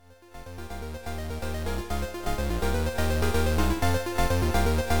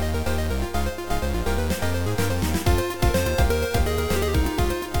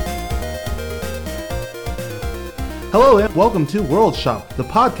Hello and welcome to World Shop, the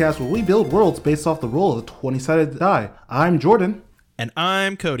podcast where we build worlds based off the roll of the 20-sided die. I'm Jordan. And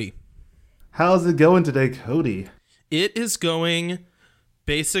I'm Cody. How's it going today, Cody? It is going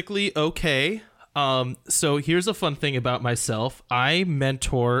basically okay. So here's a fun thing about myself. I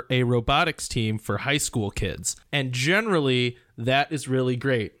mentor a robotics team for high school kids, and generally that is really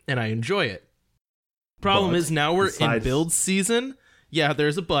great, and I enjoy it. Problem is now we're in build season. Yeah,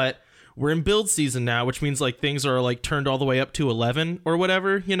 there's a but. We're in build season now, which means like things are like turned all the way up to 11 or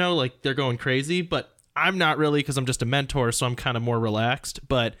whatever, you know, like they're going crazy, but I'm not really because I'm just a mentor, so I'm kind of more relaxed.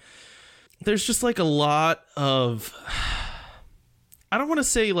 But there's just like a lot of, I don't want to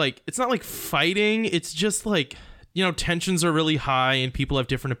say like, it's not like fighting. It's just like, you know, tensions are really high and people have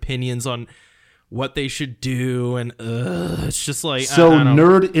different opinions on what they should do. And it's just like, so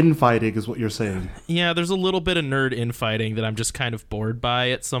nerd infighting is what you're saying. Yeah, there's a little bit of nerd infighting that I'm just kind of bored by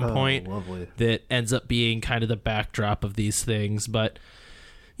at some point. Lovely. That ends up being kind of the backdrop of these things. But,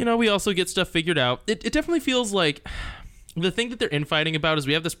 you know, we also get stuff figured out. It definitely feels like the thing that they're infighting about is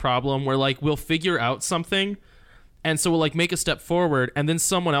we have this problem where like we'll figure out something and so we'll like make a step forward and then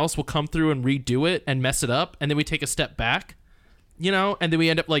someone else will come through and redo it and mess it up. And then we take a step back, you know, and then we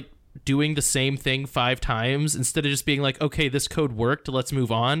end up like doing the same thing 5 times instead of just being like, okay, this code worked, let's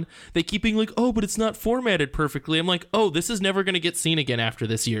move on. They keep being like, oh, but it's not formatted perfectly. I'm like, oh, this is never going to get seen again after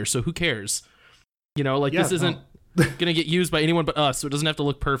this year, so who cares? You know, like this isn't going to get used by anyone but us, so it doesn't have to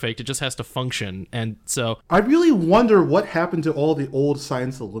look perfect. It just has to function. And so I really wonder what happened to all the old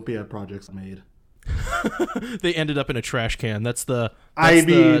Science Olympiad projects I made. They ended up in a trash can. I feel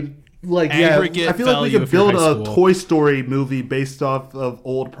like we could build a Toy Story movie based off of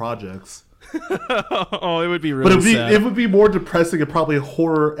old projects. Oh, it would be really sad. It would be more depressing and probably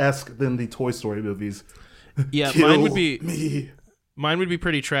horror-esque than the Toy Story movies. Yeah, mine would be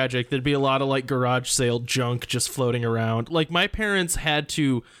pretty tragic. There'd be a lot of like garage sale junk just floating around. Like my parents had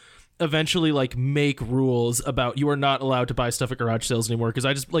to eventually like make rules about you are not allowed to buy stuff at garage sales anymore because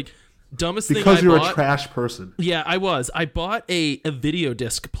I just like dumbest thing I bought. Because you're a trash person. Yeah, I was. I bought a video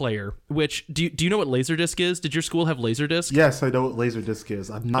disc player, which, do you know what Laserdisc is? Did your school have Laserdisc? Yes, I know what Laserdisc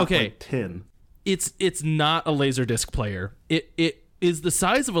is. I'm not like 10. It's not a Laserdisc player. It is the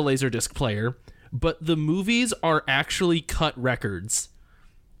size of a Laserdisc player, but the movies are actually cut records.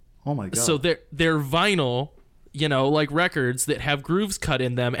 Oh my God. So they're vinyl, you know, like records that have grooves cut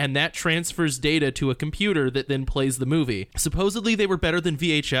in them, and that transfers data to a computer that then plays the movie. Supposedly they were better than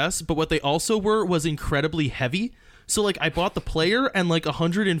VHS, but what they also were was incredibly heavy. So like I bought the player and like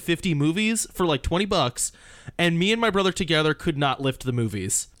 150 movies for like $20, and me and my brother together could not lift the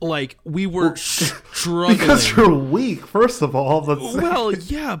movies. Like we were struggling. Because you're weak, first of all. Well,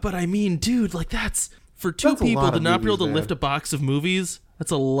 yeah, but I mean, dude, like that's for two people to not be able to lift a box of movies.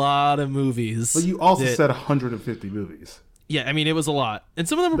 That's a lot of movies. But you also said 150 movies. Yeah, I mean, it was a lot. And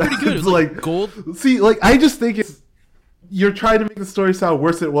some of them were pretty good. It was like gold. See, like, I just think you're trying to make the story sound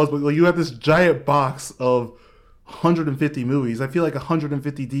worse than it was, but like, you have this giant box of 150 movies. I feel like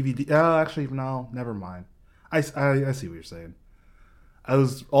 150 DVD. Actually, no, never mind. I see what you're saying. I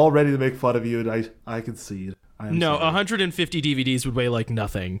was all ready to make fun of you, and I concede. No, 150 DVDs would weigh like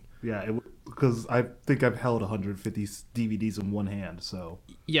nothing. Yeah, because I think I've held 150 DVDs in one hand, so...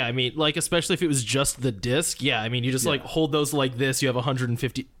 Yeah, I mean, like, especially if it was just the disc, yeah, I mean, you just, like, hold those like this, you have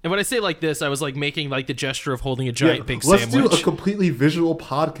 150... And when I say like this, I was, like, making, like, the gesture of holding a giant big sandwich. Let's do a completely visual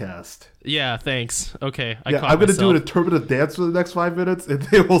podcast. Yeah, thanks. Okay, I'm going to do an interpretive dance for the next 5 minutes, and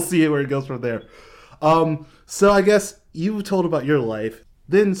then we'll see where it goes from there. So I guess you told about your life.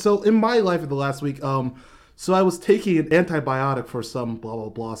 Then, so in my life in the last week, so I was taking an antibiotic for some blah, blah,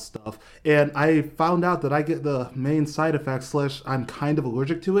 blah stuff, and I found out that I get the main side effect / I'm kind of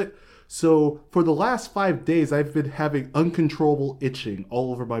allergic to it. So for the last 5 days, I've been having uncontrollable itching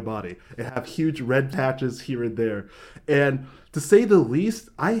all over my body. I have huge red patches here and there. And to say the least,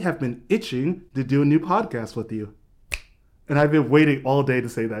 I have been itching to do a new podcast with you. And I've been waiting all day to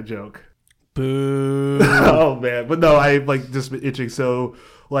say that joke. Boo. Oh, man. But no, I've like just been itching, so...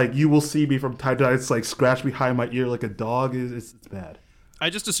 Like, you will see me from time to time. It's like scratch behind my ear like a dog. It's bad. I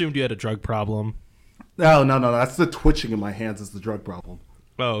just assumed you had a drug problem. No. That's the twitching in my hands is the drug problem.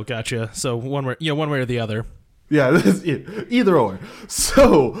 Oh, gotcha. So one way or the other. Yeah, either or.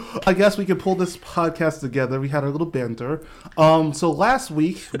 So I guess we can pull this podcast together. We had our little banter. So last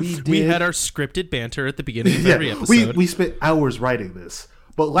week we had our scripted banter at the beginning of every episode. We spent hours writing this.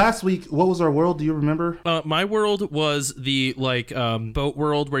 But last week, what was our world? Do you remember? My world was the boat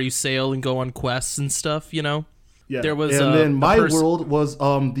world where you sail and go on quests and stuff. You know. Yeah. There was, and then my world was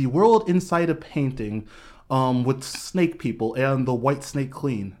the world inside a painting, with snake people and the white snake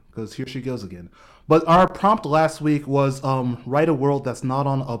queen. Because here she goes again. But our prompt last week was write a world that's not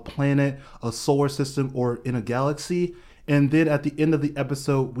on a planet, a solar system, or in a galaxy. And then at the end of the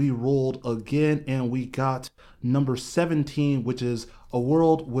episode, we rolled again and we got number 17, which is a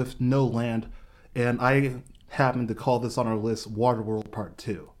world with no land. And I happened to call this on our list Waterworld Part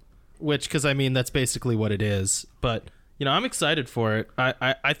 2. Which, because I mean, that's basically what it is. But, you know, I'm excited for it.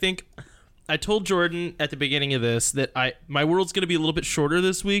 I think I told Jordan at the beginning of this that my world's going to be a little bit shorter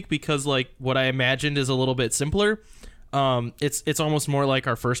this week because, like, what I imagined is a little bit simpler. It's almost more like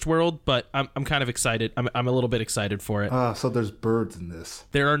our first world, but I'm kind of excited. I'm a little bit excited for it. So there's birds in this.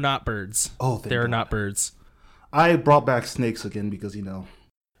 There are not birds. Oh, there are not birds. I brought back snakes again because, you know.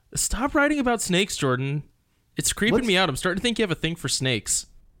 Stop writing about snakes, Jordan. It's creeping me out. I'm starting to think you have a thing for snakes.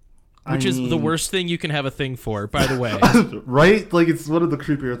 Which is the worst thing you can have a thing for, by the way. Right? Like, it's one of the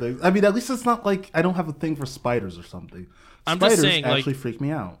creepier things. I mean, at least it's not like I don't have a thing for spiders or something. I'm Spiders just saying, actually like, freak me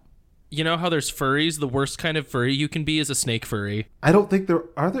out. You know how there's furries? The worst kind of furry you can be is a snake furry. I don't think there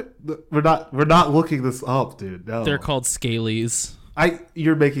are there. We're not looking this up, dude. No. They're called scalies.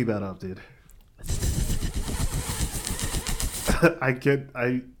 You're making that up, dude.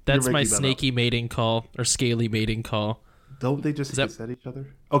 That's my snaky mating call or scaly mating call. Don't they just hiss at each other?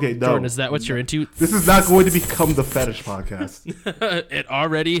 Okay, no. Jordan, is that what you're into? This is not going to become the fetish podcast. It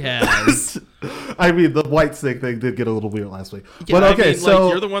already has. I mean, the white snake thing did get a little weird last week. Yeah, but okay, so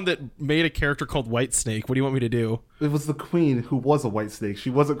you're the one that made a character called White Snake. What do you want me to do? It was the queen who was a white snake.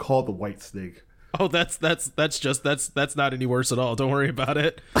 She wasn't called the white snake. Oh, that's not any worse at all. Don't worry about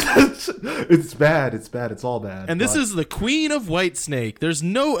it. It's bad. It's all bad. And this is the queen of White Snake. There's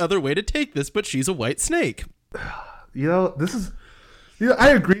no other way to take this, but she's a white snake. You know,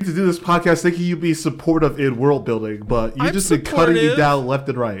 I agreed to do this podcast thinking you'd be supportive in world building, but you've just been cutting me down left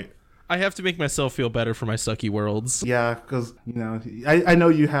and right. I have to make myself feel better for my sucky worlds. Yeah, because, you know, I know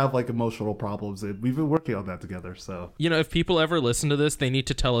you have, like, emotional problems, and we've been working on that together, so. You know, if people ever listen to this, they need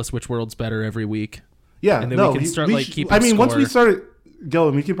to tell us which world's better every week. Yeah, and then we can start, keeping score. Once we start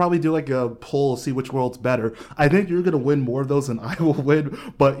going, we can probably do, like, a poll, see which world's better. I think you're going to win more of those than I will win,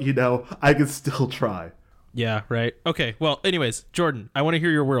 but, you know, I can still try. Yeah, right. Okay, well, anyways, Jordan, I want to hear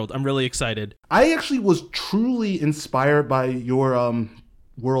your world. I'm really excited. I actually was truly inspired by your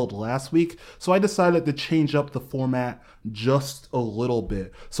world last week, so I decided to change up the format just a little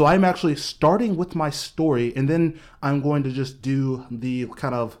bit. So I'm actually starting with my story, and then I'm going to just do the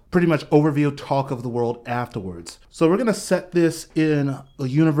kind of pretty much overview talk of the world afterwards. So we're going to set this in a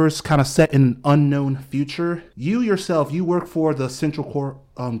universe kind of set in an unknown future. You yourself, you work for the Central Core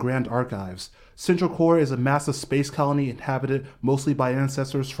Grand Archives. Central Core is a massive space colony inhabited mostly by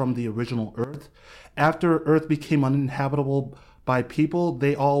ancestors from the original Earth. After Earth became uninhabitable by people,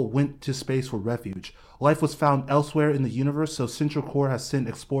 they all went to space for refuge. Life was found elsewhere in the universe, so Central Core has sent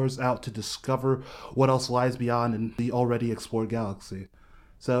explorers out to discover what else lies beyond in the already explored galaxy.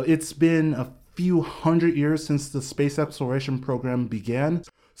 So it's been a few hundred years since the space exploration program began.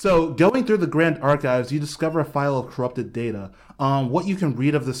 So going through the Grand Archives, you discover a file of corrupted data. What you can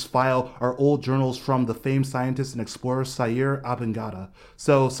read of this file are old journals from the famed scientist and explorer Sayer Abengada.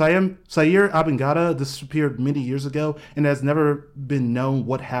 So Sayer Abengada disappeared many years ago and has never been known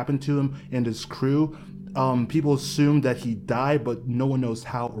what happened to him and his crew. People assume that he died, but no one knows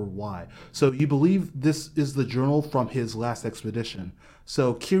how or why. So you believe this is the journal from his last expedition.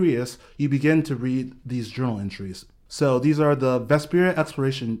 So curious, you begin to read these journal entries. So these are the Vesperia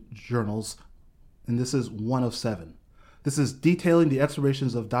Exploration Journals, and this is 1 of 7. This is detailing the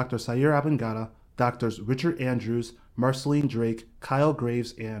explorations of Dr. Sayer Abengada, Doctors Richard Andrews, Marceline Drake, Kyle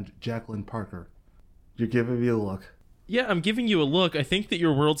Graves, and Jacqueline Parker. You're giving me a look. Yeah, I'm giving you a look. I think that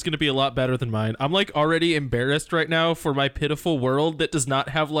your world's going to be a lot better than mine. I'm, like, already embarrassed right now for my pitiful world that does not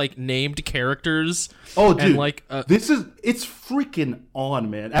have, like, named characters. Oh, dude, and, like, it's freaking on,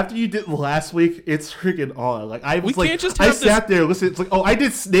 man. After you did last week, it's freaking on. Like, I was like, I sat there, listen, it's like, oh, I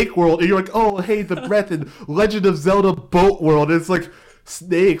did Snake World, and you're like, oh, hey, the Breath and Legend of Zelda Boat World. And it's like,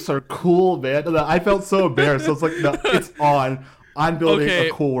 snakes are cool, man. And I felt so embarrassed. So it's like, no, it's on. I'm building a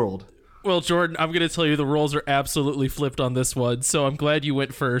cool world. Well, Jordan, I'm going to tell you the roles are absolutely flipped on this one, so I'm glad you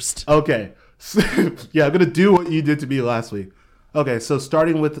went first. Okay. Yeah, I'm going to do what you did to me last week. Okay, so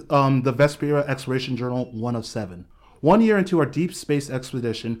starting with the Vesperia Exploration Journal 1 of 7. 1 year into our deep space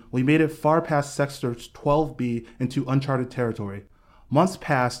expedition, we made it far past Sector 12B into uncharted territory. Months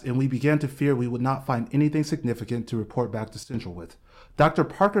passed, and we began to fear we would not find anything significant to report back to Central with. Dr.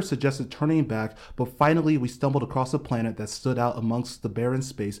 Parker suggested turning back, but finally we stumbled across a planet that stood out amongst the barren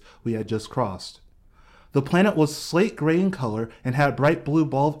space we had just crossed. The planet was slate gray in color and had a bright blue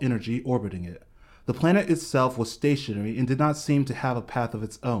ball of energy orbiting it. The planet itself was stationary and did not seem to have a path of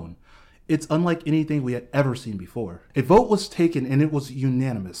its own. It's unlike anything we had ever seen before. A vote was taken and it was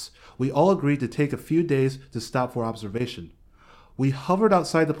unanimous. We all agreed to take a few days to stop for observation. We hovered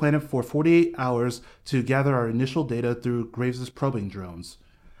outside the planet for 48 hours to gather our initial data through Graves' probing drones.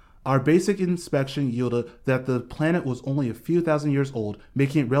 Our basic inspection yielded that the planet was only a few thousand years old,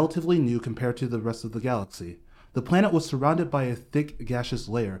 making it relatively new compared to the rest of the galaxy. The planet was surrounded by a thick gaseous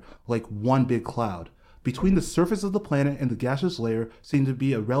layer, like one big cloud. Between the surface of the planet and the gaseous layer seemed to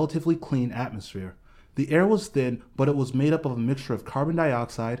be a relatively clean atmosphere. The air was thin, but it was made up of a mixture of carbon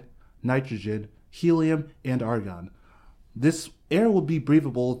dioxide, nitrogen, helium, and argon. This air would be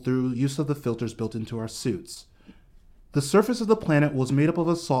breathable through use of the filters built into our suits. The surface of the planet was made up of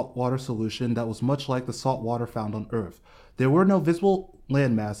a saltwater solution that was much like the salt water found on Earth. There were no visible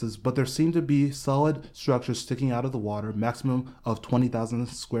land masses, but there seemed to be solid structures sticking out of the water, maximum of 20,000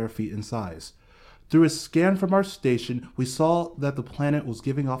 square feet in size. Through a scan from our station, we saw that the planet was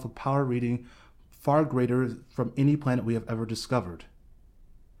giving off a power reading far greater from any planet we have ever discovered.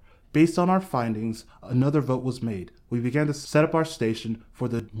 Based on our findings, another vote was made. We began to set up our station for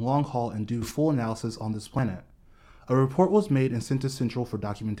the long haul and do full analysis on this planet. A report was made and sent to Central for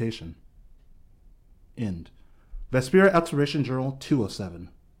documentation. End. Vespera Exploration Journal 207.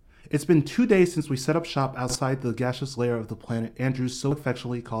 It's been 2 days since we set up shop outside the gaseous layer of the planet Andrews so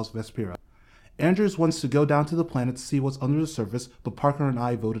affectionately calls Vespera. Andrews wants to go down to the planet to see what's under the surface, but Parker and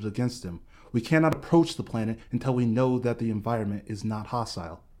I voted against him. We cannot approach the planet until we know that the environment is not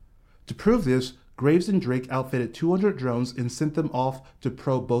hostile. To prove this, Graves and Drake outfitted 200 drones and sent them off to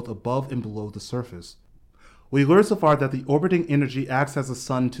probe both above and below the surface. We learned so far that the orbiting energy acts as a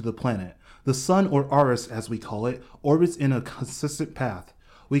sun to the planet. The sun, or Aris as we call it, orbits in a consistent path.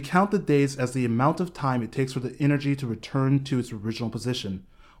 We count the days as the amount of time it takes for the energy to return to its original position.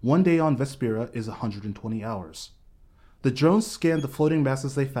 1 day on Vespera is 120 hours. The drones scanned the floating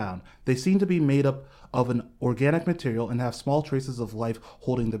masses they found. They seem to be made up of an organic material and have small traces of life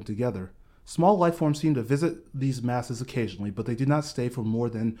holding them together. Small life forms seem to visit these masses occasionally, but they do not stay for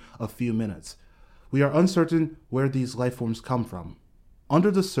more than a few minutes. We are uncertain where these life forms come from. Under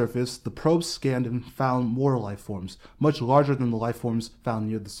the surface, the probes scanned and found more life forms, much larger than the life forms found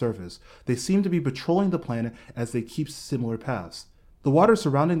near the surface. They seem to be patrolling the planet as they keep similar paths. The water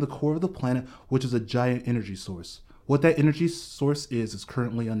surrounding the core of the planet, which is a giant energy source. What that energy source is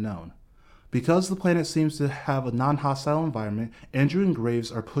currently unknown. Because the planet seems to have a non-hostile environment, Andrew and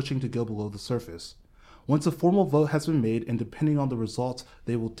Graves are pushing to go below the surface. Once a formal vote has been made, and depending on the results,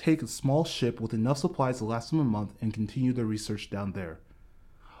 they will take a small ship with enough supplies to last them a month and continue their research down there.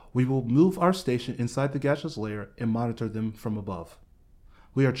 We will move our station inside the gaseous layer and monitor them from above.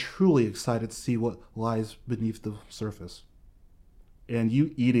 We are truly excited to see what lies beneath the surface. And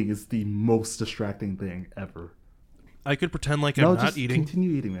you eating is the most distracting thing ever. I could pretend like I'm not eating.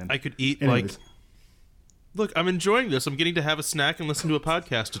 Continue eating, man. I could eat Anyways. Look, I'm enjoying this. I'm getting to have a snack and listen to a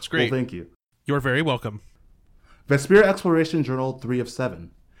podcast. It's great. Well, thank you. You're very welcome. Vespera Exploration Journal 3 of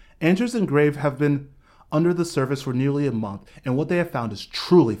 7. Andrews and Grave have been under the surface for nearly a month, and what they have found is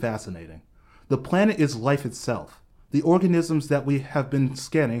truly fascinating. The planet is life itself. The organisms that we have been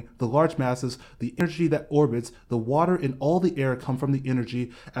scanning, the large masses, the energy that orbits, the water, and all the air come from the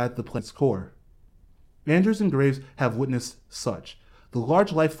energy at the planet's core. Andrews and Graves have witnessed such. The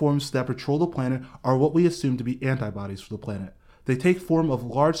large life forms that patrol the planet are what we assume to be antibodies for the planet. They take form of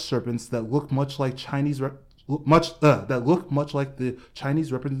large serpents that look much like the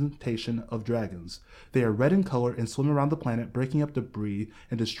Chinese representation of dragons. They are red in color and swim around the planet, breaking up debris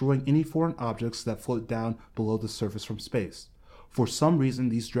and destroying any foreign objects that float down below the surface from space. For some reason,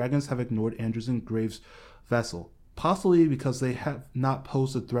 these dragons have ignored Andrews and Graves' vessel, possibly because they have not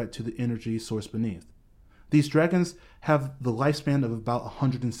posed a threat to the energy source beneath. These dragons have the lifespan of about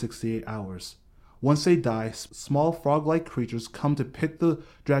 168 hours. Once they die, small frog-like creatures come to pick the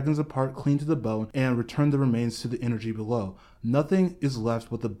dragons apart clean to the bone and return the remains to the energy below. Nothing is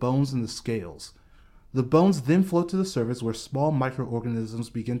left but the bones and the scales. The bones then float to the surface where small microorganisms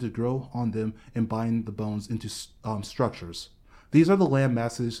begin to grow on them and bind the bones into structures. These are the land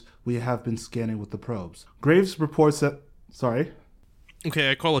masses we have been scanning with the probes. Graves reports that... Sorry?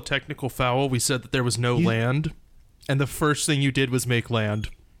 Okay, I call a technical foul. We said that there was no land, and the first thing you did was make land.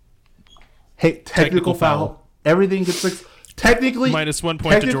 Hey, technical foul. Everything gets fixed. Technically, minus 1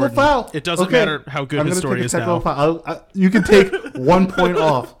 point to Jordan. Foul. It doesn't matter how good his story is now. Foul. You can take 1 point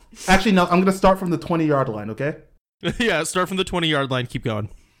off. Actually, no, I'm going to start from the 20-yard line, okay? Yeah, start from the 20-yard line. Keep going.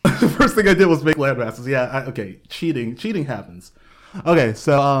 The first thing I did was make land masses. Yeah, okay. Cheating happens. Okay,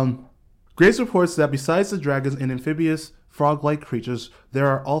 so Graves reports that besides the dragons and amphibious frog-like creatures, there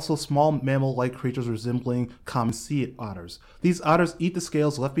are also small mammal-like creatures resembling common sea otters. These otters eat the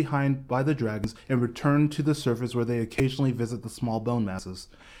scales left behind by the dragons and return to the surface where they occasionally visit the small bone masses.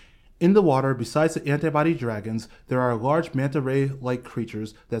 In the water, besides the antibody dragons, there are large manta ray-like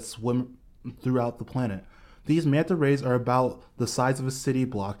creatures that swim throughout the planet. These manta rays are about the size of a city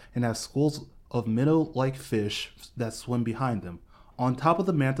block and have schools of minnow-like fish that swim behind them. On top of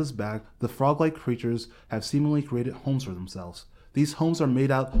the manta's back, the frog-like creatures have seemingly created homes for themselves. These homes are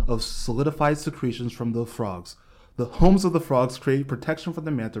made out of solidified secretions from the frogs. The homes of the frogs create protection from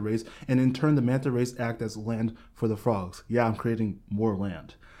the manta rays, and in turn the manta rays act as land for the frogs. Yeah, I'm creating more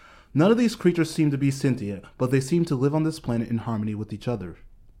land. None of these creatures seem to be sentient, but they seem to live on this planet in harmony with each other.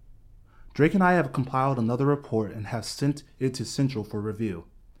 Drake and I have compiled another report and have sent it to Central for review.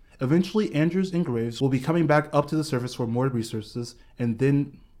 Eventually, Andrews and Graves will be coming back up to the surface for more resources, and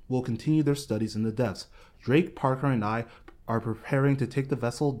then will continue their studies in the depths. Drake, Parker, and I are preparing to take the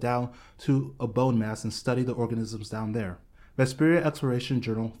vessel down to a bone mass and study the organisms down there. Vesperia Exploration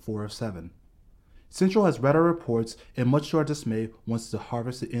Journal 4 of 7. Central has read our reports and, much to our dismay, wants to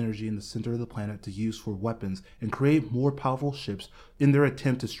harvest the energy in the center of the planet to use for weapons and create more powerful ships in their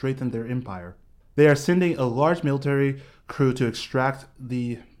attempt to strengthen their empire. They are sending a large military crew to extract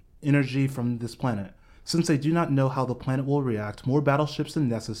the energy from this planet. Since they do not know how the planet will react, more battleships than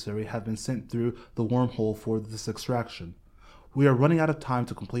necessary have been sent through the wormhole for this extraction. We are running out of time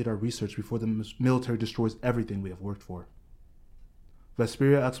to complete our research before the military destroys everything we have worked for.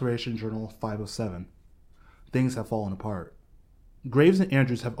 Vesperia Exploration Journal 507. Things have fallen apart. Graves and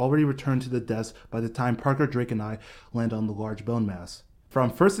Andrews have already returned to the desk by the time Parker, Drake, and I land on the large bone mass.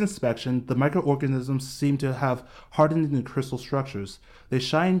 From first inspection, the microorganisms seem to have hardened into crystal structures. They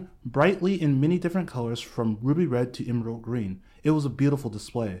shine brightly in many different colors from ruby red to emerald green. It was a beautiful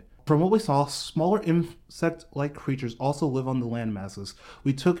display. From what we saw, smaller insect-like creatures also live on the land masses.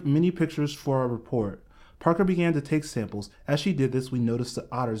 We took many pictures for our report. Parker began to take samples. As she did this, we noticed the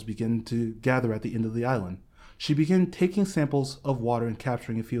otters begin to gather at the end of the island. She began taking samples of water and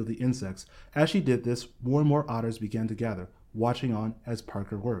capturing a few of the insects. As she did this, more and more otters began to gather, watching on as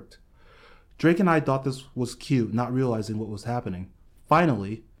Parker worked. Drake and I thought this was cute, not realizing what was happening.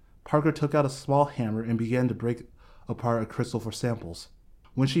 Finally, Parker took out a small hammer and began to break apart a crystal for samples.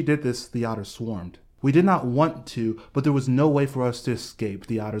 When she did this, the otters swarmed. We did not want to, but there was no way for us to escape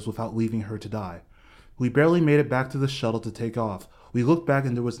the otters without leaving her to die. We barely made it back to the shuttle to take off. We looked back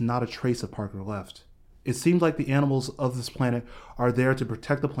and there was not a trace of Parker left. It seemed like the animals of this planet are there to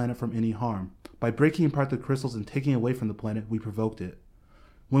protect the planet from any harm. By breaking apart the crystals and taking away from the planet, we provoked it.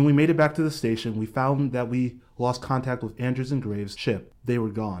 When we made it back to the station, we found that we lost contact with Andrews and Graves' ship. They were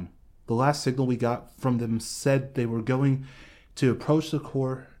gone. The last signal we got from them said they were going to approach the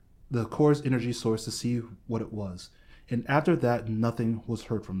core's energy source to see what it was. And after that, nothing was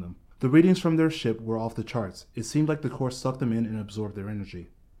heard from them. The readings from their ship were off the charts. It seemed like the core sucked them in and absorbed their energy.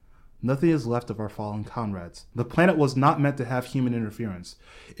 Nothing is left of our fallen comrades. The planet was not meant to have human interference.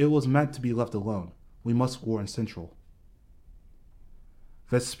 It was meant to be left alone. We must warn Central.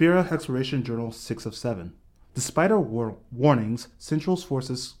 Vesperia Exploration Journal 6 of 7. Despite our warnings, Central's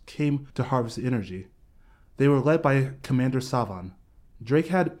forces came to harvest the energy. They were led by Commander Savan. Drake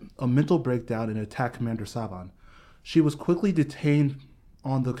had a mental breakdown and attacked Commander Savan. She was quickly detained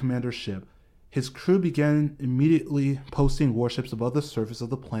on the commander's ship. His crew began immediately posting warships above the surface of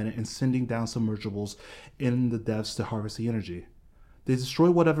the planet and sending down submersibles in the depths to harvest the energy. They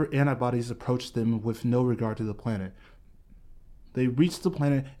destroyed whatever antibodies approached them with no regard to the planet. They reached the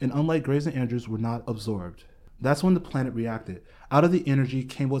planet and, unlike Graves and Andrews, were not absorbed. That's when the planet reacted. Out of the energy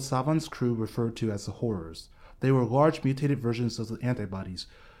came what Savan's crew referred to as the Horrors. They were large mutated versions of the antibodies.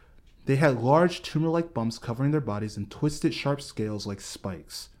 They had large tumor-like bumps covering their bodies and twisted sharp scales like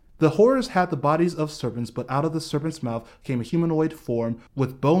spikes. The Horrors had the bodies of serpents, but out of the serpent's mouth came a humanoid form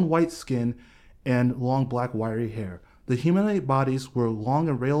with bone-white skin and long black wiry hair. The humanoid bodies were long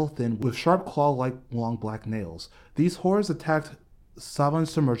and rail-thin with sharp claw-like long black nails. These Horrors attacked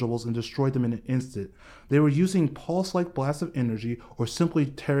Savan's submersibles and destroyed them in an instant. They were using pulse-like blasts of energy or simply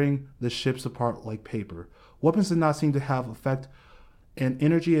tearing the ships apart like paper. Weapons did not seem to have effect, and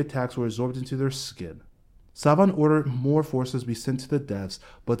energy attacks were absorbed into their skin. Savan ordered more forces be sent to the depths,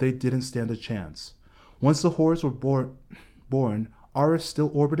 but they didn't stand a chance. Once the Horrors were born, Aris,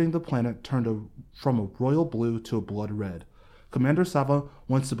 still orbiting the planet, turned from a royal blue to a blood red. Commander Savan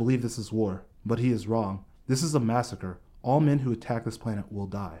wants to believe this is war, but he is wrong. This is a massacre. All men who attack this planet will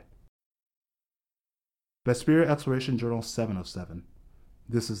die. Vesperia Exploration Journal 7 of 7.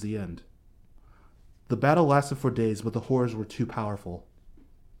 This is the end. The battle lasted for days, but the Horrors were too powerful.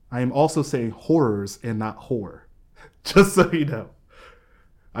 I am also saying horrors and not horror. Just so you know.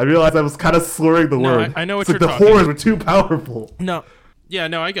 I realized I was kind of slurring the word. I know what it's you're like talking the horrors were too powerful. No. Yeah,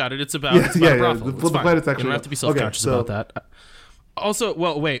 no, I got it. It's about, it's about a brothel. It's fine. planet's You actually don't have to be self-conscious about that. Also,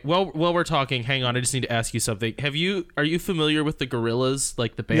 well, wait. While we're talking, hang on. I just need to ask you something. Are you familiar with the Gorillaz,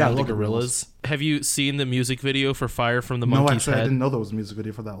 like the band, Yeah, I the love the Gorillaz? Have you seen the music video for Fire from the No, Monkey's actually, I Head? didn't know there was a music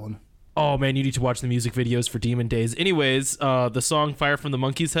video for that one. Oh man, you need to watch the music videos for Demon Days. Anyways, the song "Fire from the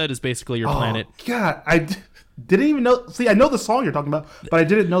Monkey's Head" is basically your planet. God, didn't even know. See, I know the song you're talking about, but I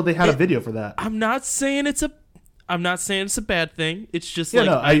didn't know they had a video for that. I'm not saying it's a bad thing. It's just Yeah, like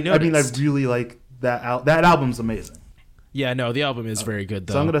no, I mean, I noticed. really like that. That album's amazing. Yeah, no, the album is very good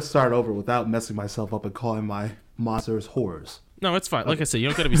though. So I'm gonna start over without messing myself up and calling my monsters horrors. No, it's fine. Like I said, you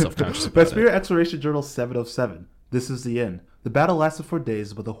don't got to be self-conscious about it. Vespera Exploration Journal 707. This is the end. The battle lasted for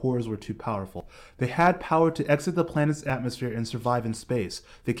days, but the horrors were too powerful. They had power to exit the planet's atmosphere and survive in space.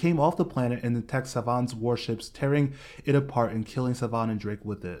 They came off the planet and attacked Savan's warships, tearing it apart and killing Savan and Drake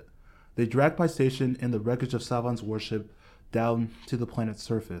with it. They dragged my station and the wreckage of Savan's warship down to the planet's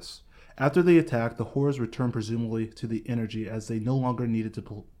surface. After the attack, the horrors returned presumably to the energy as they no longer needed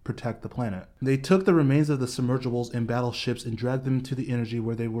to protect the planet. They took the remains of the submergibles and battleships and dragged them to the energy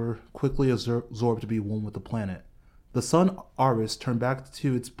where they were quickly absorbed to be one with the planet. The sun Aris turned back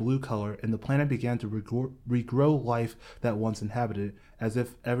to its blue color, and the planet began to regrow life that once inhabited it, as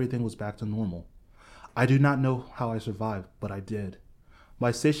if everything was back to normal. I do not know how I survived, but I did.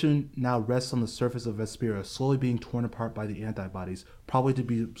 My station now rests on the surface of Vespera, slowly being torn apart by the antibodies, probably to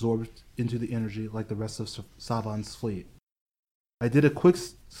be absorbed into the energy like the rest of Savan's fleet. I did a quick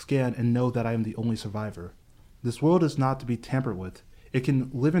scan and know that I am the only survivor. This world is not to be tampered with. It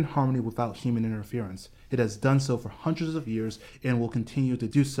can live in harmony without human interference. It has done so for hundreds of years and will continue to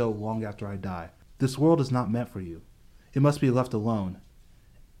do so long after I die. This world is not meant for you. It must be left alone.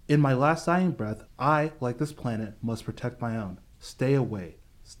 In my last dying breath, I, like this planet, must protect my own. Stay away.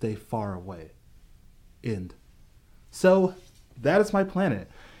 Stay far away. End. So, that is my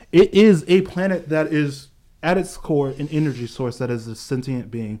planet. It is a planet that is, at its core, an energy source that is a sentient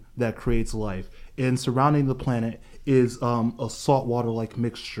being that creates life. And surrounding the planet is a saltwater-like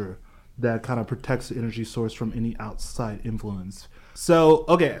mixture that kind of protects the energy source from any outside influence. So,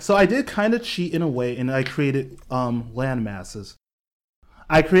 okay, so I did kind of cheat in a way, and I created land masses.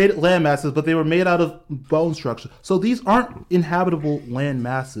 But they were made out of bone structure. So these aren't inhabitable land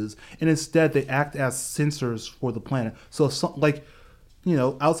masses, and instead they act as sensors for the planet. So,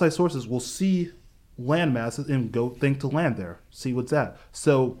 outside sources will see land masses and go think to land there, see what's at.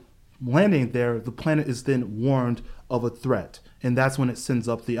 So landing there, the planet is then warned of a threat, and that's when it sends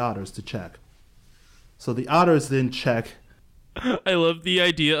up the otters to check. So the otters then check. I love the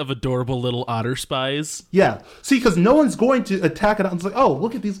idea of adorable little otter spies. Yeah. See, because no one's going to attack it. It's like, oh,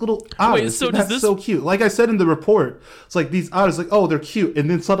 look at these little otters. Wait, so that's so cute. Like I said in the report, it's like these otters, like, oh, they're cute. And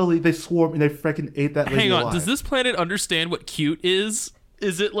then suddenly they swarm and they freaking ate that lady alive. Does this planet understand what cute is?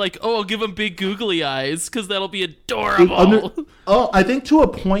 Is it like, oh, I'll give them big googly eyes because that'll be adorable? I think to a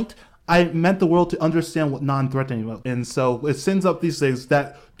point, I meant the world to understand what non-threatening was. And so it sends up these things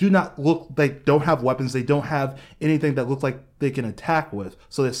that do not look, they don't have weapons, they don't have anything that looks like they can attack with.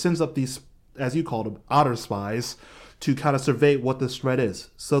 So it sends up these, as you called them, otter spies to kind of survey what this threat is.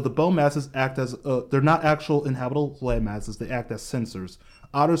 So the bone masses act as, they're not actual inhabitable land masses, they act as sensors.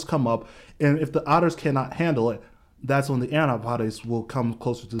 Otters come up, and if the otters cannot handle it, that's when the antibodies will come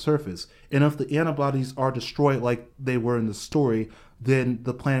closer to the surface. And if the antibodies are destroyed like they were in the story, then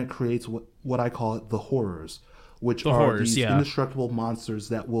the planet creates what I call it the horrors, which are these indestructible monsters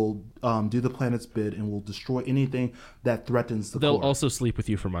that will do the planet's bid and will destroy anything that threatens the core. They'll also sleep with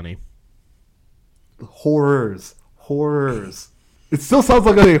you for money. The horrors. It still sounds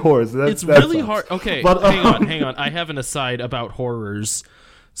like a horrors. It's really hard. Okay, but, hang on. I have an aside about horrors.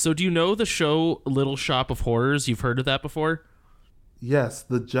 So do you know the show Little Shop of Horrors? You've heard of that before? Yes,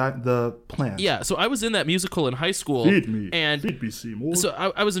 the plant. Yeah, so I was in that musical in high school. Feed me, Seymour. So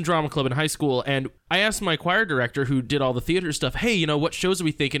I was in drama club in high school, and I asked my choir director who did all the theater stuff, hey, what shows are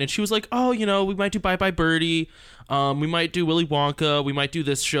we thinking? And she was like, oh, we might do Bye Bye Birdie, we might do Willy Wonka, we might do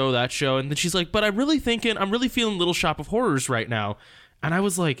this show, that show. And then she's like, but I'm really feeling Little Shop of Horrors right now. And I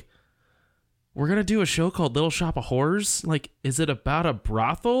was like, we're going to do a show called Little Shop of Horrors? Like, is it about a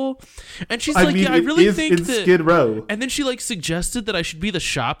brothel? And she's I really think that... Skid Row. And then she, suggested that I should be the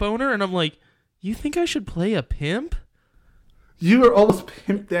shop owner, and I'm like, you think I should play a pimp? You were almost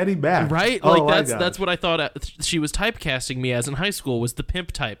Pimp Daddy Mac. Right? That's what I thought she was typecasting me as in high school, was the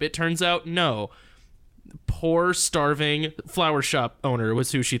pimp type. It turns out, no. Poor, starving flower shop owner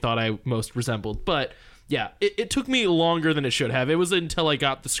was who she thought I most resembled. But, yeah, it took me longer than it should have. It was until I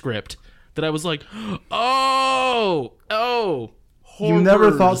got the script that I was like, oh, Oh. You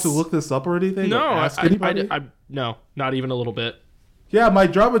never thought Horrors. to look this up or anything? No, or ask anybody? no, not even a little bit. Yeah, my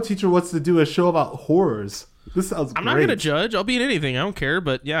drama teacher wants to do a show about horrors. This sounds I'm great. not gonna judge. I'll be in anything. I don't care.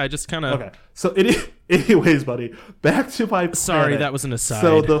 But yeah, I just kind of. Okay, so anyways, buddy, back to my planet. Sorry, that was an aside.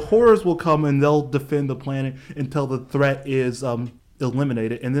 So the horrors will come and they'll defend the planet until the threat is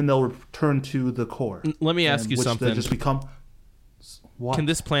eliminated, and then they'll return to the core. Let me ask you which something. They'll just become. What? Can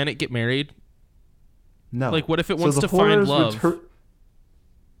this planet get married? No. Like, what if it So wants the to find horrors love?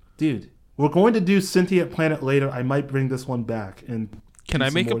 Dude, we're going to do Sentient Planet later. I might bring this one back and. Can I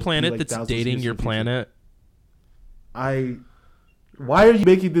make a planet that's thousands dating years your in the future. planet? Why are you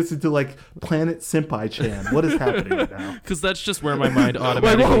making this into like Planet Senpai Chan? What is happening right now? Because that's just where my mind Like,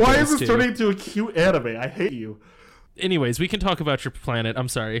 automatically why goes is this to. turning into a cute anime? I hate you. Anyways, we can talk about your planet. I'm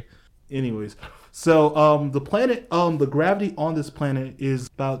sorry. Anyways, so the planet, the gravity on this planet is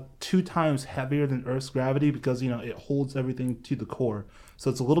about 2 times heavier than Earth's gravity because it holds everything to the core. So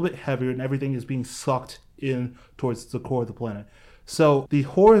it's a little bit heavier, and everything is being sucked in towards the core of the planet. So the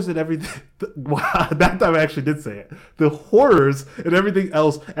horrors and everything, that time I actually did say it. The horrors and everything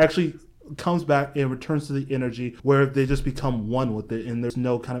else actually comes back and returns to the energy where they just become one with it, and there's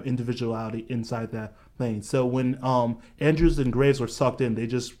no kind of individuality inside that thing. So when Andrews and Graves were sucked in, they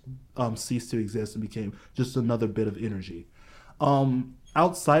just ceased to exist and became just another bit of energy.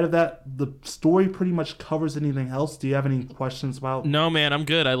 Outside of that, the story pretty much covers anything else. Do you have any questions about? No, man, I'm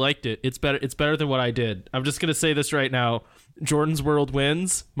good. I liked it. It's better than what I did. I'm just gonna say this right now. Jordan's world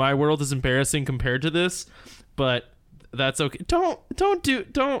wins. My world is embarrassing compared to this, but that's okay. Don't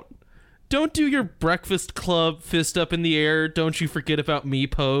do your Breakfast Club fist up in the air. Don't you forget about me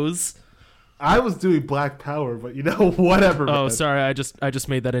pose. I was doing Black Power, but whatever. Oh, man. sorry. I just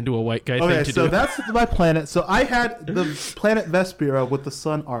made that into a white guy Okay, thing to so do. that's my planet. So I had the planet Vespera with the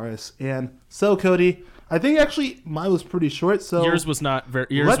sun Aris, and so Cody, I think actually mine was pretty short. So Yours was not very.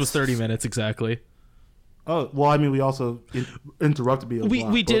 Yours was 30 minutes exactly. Oh well, I mean, we also interrupted me.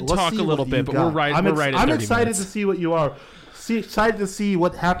 We did talk a little bit, but we're right. We're right at 30 I'm excited minutes. to see what you are. Excited to see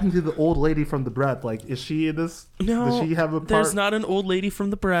what happened to the old lady from the breath. Like, is she in this? No, does she have a part? There's not an old lady from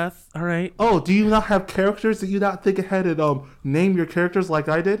the breath. All right. Oh, do you not have characters? Did you not think ahead and name your characters like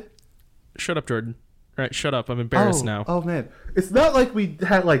I did? Shut up, Jordan. All right, shut up. I'm embarrassed now. Oh man, it's not like we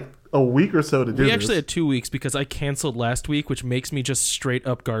had like a week or so to do. We actually had 2 weeks because I canceled last week, which makes me just straight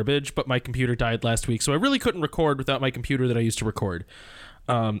up garbage. But my computer died last week, so I really couldn't record without my computer that I used to record.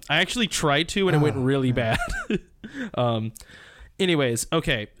 I actually tried to, and it went really bad. Anyways,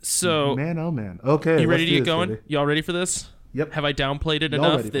 okay, so man, oh man, okay, you ready to let's do get this, going? baby. Y'all ready for this? Yep. Have I downplayed it Y'all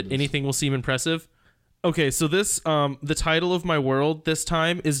enough ready for that this. anything will seem impressive? Okay, so this, the title of my world this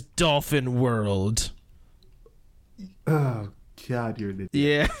time is Dolphin World. Oh God, you're an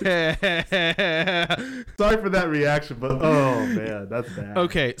idiot. Yeah. Sorry for that reaction, but oh man, that's bad.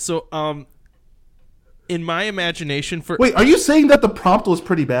 Okay, so in my imagination for Wait, are you saying that the prompt was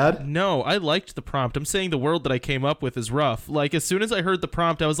pretty bad? No, I liked the prompt. I'm saying the world that I came up with is rough. Like, as soon as I heard the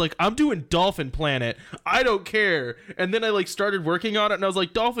prompt, I was like, I'm doing Dolphin Planet. I don't care. And then I like started working on it, and I was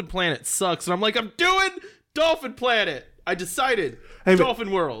like, Dolphin Planet sucks. And I'm like, I'm doing Dolphin Planet. I decided. Hey, Dolphin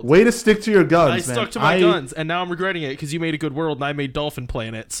World. Way to stick to your guns, I man. stuck to my guns, and now I'm regretting it because you made a good world, and I made Dolphin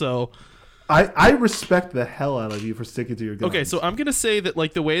Planet. So I respect the hell out of you for sticking to your guns. okay, so I'm gonna say that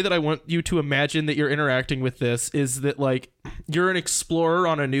like the way that I want you to imagine that you're interacting with this is that like you're an explorer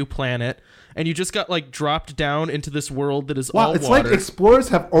on a new planet, and you just got like dropped down into this world that is all it's water. like explorers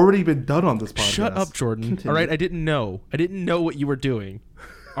have already been done on this podcast. Shut up, Jordan. Continue. All right, I didn't know what you were doing.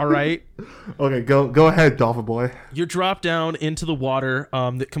 All right, Okay, go ahead, Dolphin Boy. you're dropped down into the water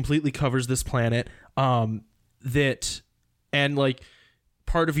that completely covers this planet. And like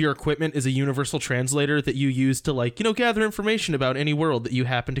part of your equipment is a universal translator that you use to like gather information about any world that you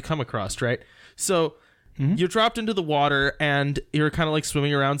happen to come across. Right, so. You're dropped into the water and you're kind of like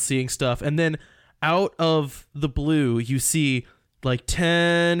swimming around seeing stuff, and then out of the blue you see like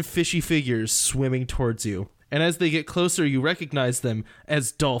 10 fishy figures swimming towards you, and as they get closer you recognize them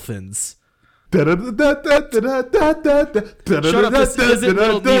as dolphins. Shut up, this isn't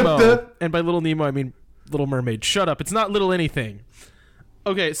Little Nemo, and by Little Nemo I mean Little Mermaid. Shut up, it's not Little anything.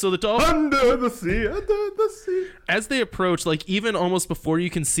 Okay, so the dolphins, Under the sea. as they approach, like even almost before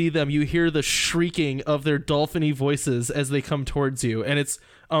you can see them, you hear the shrieking of their dolphin-y voices as they come towards you, and it's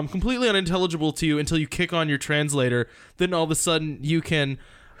completely unintelligible to you until you kick on your translator. Then all of a sudden you can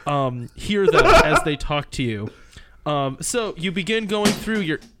hear them as they talk to you. So you begin going through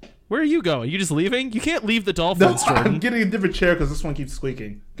your... Where are you going? You just leaving? You can't leave the dolphins, No, Jordan. I'm getting a different chair because this one keeps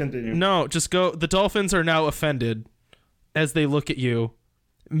squeaking. Continue. No, just go. The dolphins are now offended as they look at you.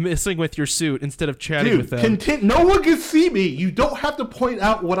 messing with your suit instead of chatting with them. No one can see me. You don't have to point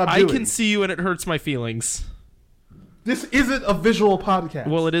out what I'm doing. I can see you and it hurts my feelings. This isn't a visual podcast.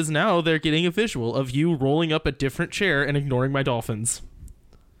 Well, it is now. They're getting a visual of you rolling up a different chair and ignoring my dolphins.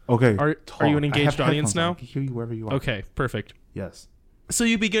 Okay. Are you an engaged audience now? I can hear you wherever you are. Okay, perfect. Yes. So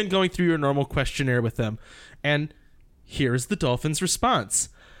you begin going through your normal questionnaire with them, and here's the dolphin's response.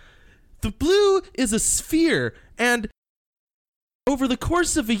 The blue is a sphere, and over the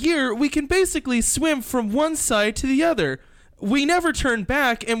course of a year, we can basically swim from one side to the other. We never turn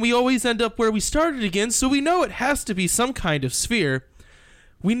back, and we always end up where we started again, so we know it has to be some kind of sphere.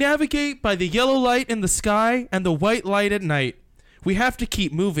 We navigate by the yellow light in the sky and the white light at night. We have to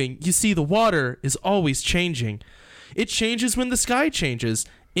keep moving. You see, the water is always changing. It changes when the sky changes.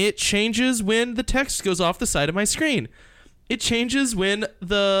 It changes when the text goes off the side of my screen. It changes when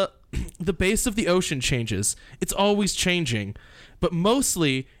the base of the ocean changes. It's always changing. But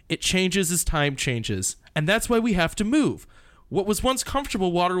mostly, it changes as time changes. And that's why we have to move. What was once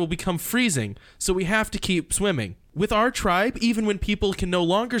comfortable water will become freezing, so we have to keep swimming. With our tribe, even when people can no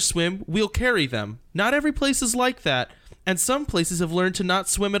longer swim, we'll carry them. Not every place is like that, and some places have learned to not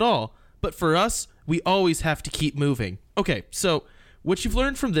swim at all. But for us, we always have to keep moving. Okay, so what you've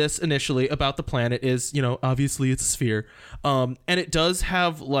learned from this initially about the planet is, obviously it's a sphere. And it does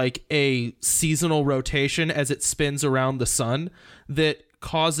have like a seasonal rotation as it spins around the sun that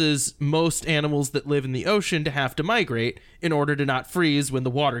causes most animals that live in the ocean to have to migrate in order to not freeze when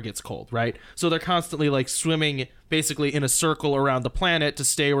the water gets cold, right? So they're constantly like swimming basically in a circle around the planet to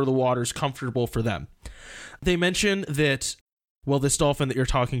stay where the water's comfortable for them. They mention that, well, this dolphin that you're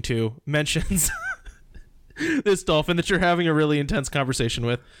talking to mentions, this dolphin that you're having a really intense conversation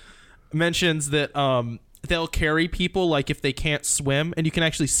with, mentions that they'll carry people like if they can't swim, and you can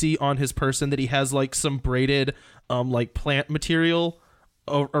actually see on his person that he has like some braided like plant material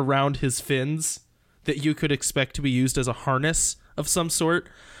around his fins that you could expect to be used as a harness of some sort.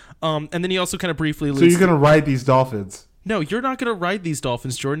 And then he also kind of briefly So you're going to ride these dolphins? No, you're not going to ride these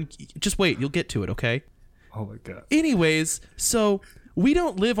dolphins, Jordan. Just wait. You'll get to it, okay? Oh, my God. Anyways, so we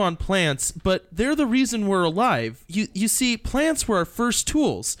don't live on plants, but they're the reason we're alive. You see, plants were our first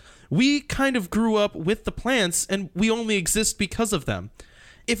tools. We kind of grew up with the plants, and we only exist because of them.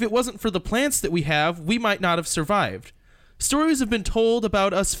 If it wasn't for the plants that we have, we might not have survived. Stories have been told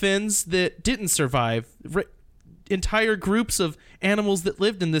about us Finns that didn't survive. Entire groups of animals that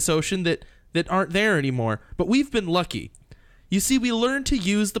lived in this ocean that aren't there anymore. But we've been lucky. You see, we learned to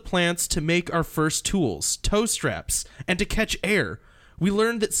use the plants to make our first tools, toe straps, and to catch air. We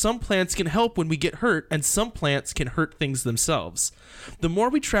learned that some plants can help when we get hurt, and some plants can hurt things themselves. The more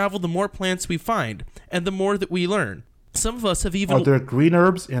we travel, the more plants we find, and the more that we learn. Some of us have even... Are there green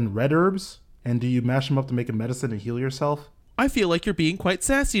herbs and red herbs? And do you mash them up to make a medicine and heal yourself? I feel like you're being quite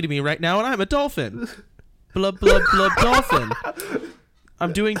sassy to me right now, and I'm a dolphin. Blub, blub, blub, dolphin.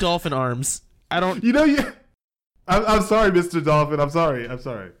 I'm doing dolphin arms. I don't... I'm sorry, Mr. Dolphin. I'm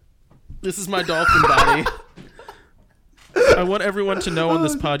sorry. This is my dolphin body. I want everyone to know on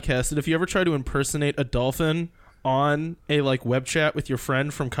this podcast that if you ever try to impersonate a dolphin on a web chat with your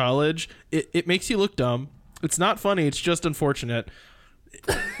friend from college, it makes you look dumb. It's not funny. It's just unfortunate.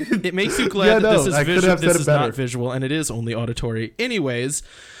 It makes you glad that this is visual. This is not visual, and it is only auditory. Anyways,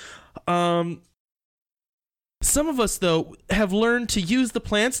 some of us, though, have learned to use the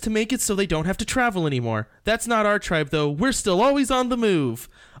plants to make it so they don't have to travel anymore. That's not our tribe, though. We're still always on the move.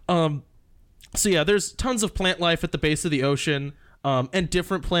 So yeah, there's tons of plant life at the base of the ocean, and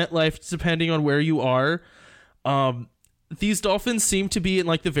different plant life depending on where you are. These dolphins seem to be in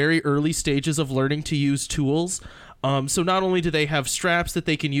the very early stages of learning to use tools. So not only do they have straps that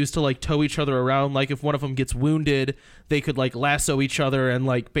they can use to tow each other around, if one of them gets wounded, they could lasso each other and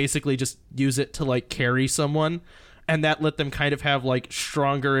basically just use it to carry someone. And that let them kind of have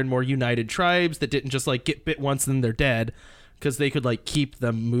stronger and more united tribes that didn't just get bit once and then they're dead, because they could keep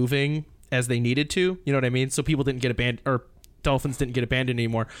them moving as they needed to. You know what I mean? So people didn't get abandoned, or dolphins didn't get abandoned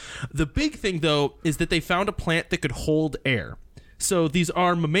anymore. The big thing, though, is that they found a plant that could hold air. So these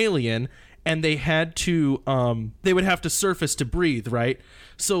are mammalian, and they had to, they would have to surface to breathe, right?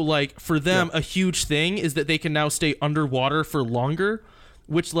 So, for them, a huge thing is that they can now stay underwater for longer,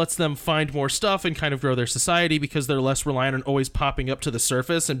 which lets them find more stuff and kind of grow their society because they're less reliant on always popping up to the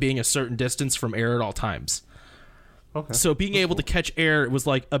surface and being a certain distance from air at all times. Okay. So being able to catch air was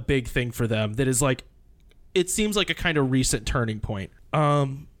a big thing for them. That is it seems like a kind of recent turning point.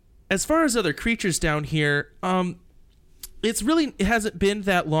 As far as other creatures down here, it hasn't been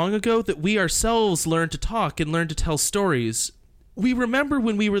that long ago that we ourselves learned to talk and learned to tell stories. We remember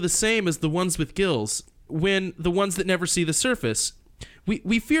when we were the same as the ones with gills, when the ones that never see the surface.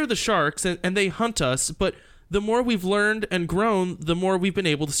 we fear the sharks and they hunt us, but the more we've learned and grown, the more we've been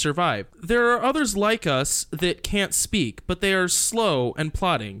able to survive. There are others like us that can't speak, but they are slow and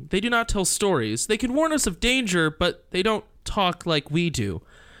plodding. They do not tell stories. They can warn us of danger, but they don't talk like we do.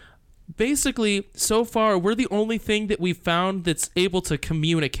 Basically, so far, we're the only thing that we've found that's able to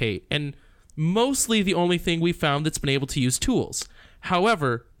communicate, and mostly the only thing we've found that's been able to use tools.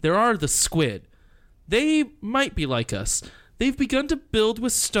 However, there are the squid. They might be like us. They've begun to build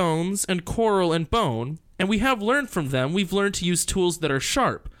with stones and coral and bone, and we have learned from them. We've learned to use tools that are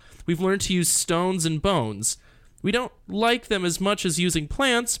sharp. We've learned to use stones and bones. We don't like them as much as using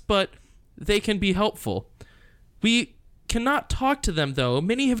plants, but they can be helpful. We cannot talk to them, though.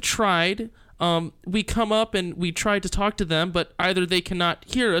 Many have tried. We come up and we try to talk to them, but either they cannot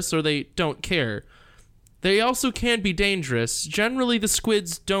hear us or they don't care. They also can be dangerous. Generally, the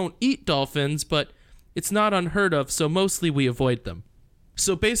squids don't eat dolphins, but it's not unheard of, so mostly we avoid them.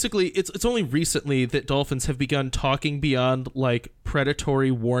 So basically, it's only recently that dolphins have begun talking beyond, like,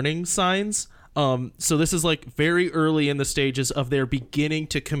 predatory warning signs. So this is, like, very early in the stages of their beginning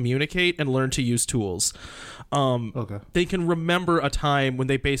to communicate and learn to use tools. Okay. They can remember a time when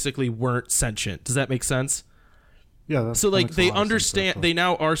they basically weren't sentient. Does that make sense? Yeah. So, like, they understand, they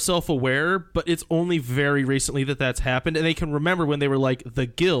now are self-aware, but it's only very recently that that's happened, and they can remember when they were, like, the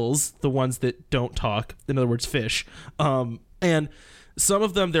gills, the ones that don't talk, in other words, fish, and some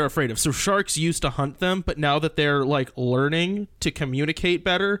of them they're afraid of. So sharks used to hunt them, but now that they're, like, learning to communicate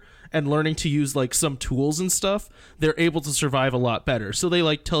better and learning to use, like, some tools and stuff, they're able to survive a lot better. So they,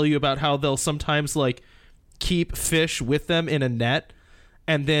 like, tell you about how they'll sometimes, like, keep fish with them in a net,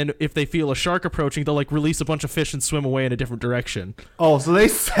 and then if they feel a shark approaching, they'll, like, release a bunch of fish and swim away in a different direction. Oh, so they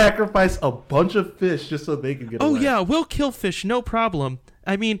sacrifice a bunch of fish just so they can get away. Oh, yeah, we'll kill fish, no problem.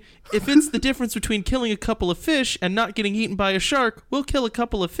 I mean, if it's the difference between killing a couple of fish and not getting eaten by a shark, we'll kill a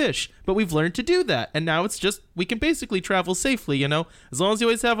couple of fish. But we've learned to do that, and now it's just, we can basically travel safely, you know, as long as you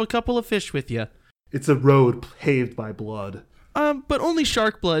always have a couple of fish with you. It's a road paved by blood. But only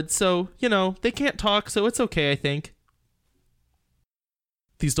shark blood, so, you know, they can't talk, so it's okay, I think.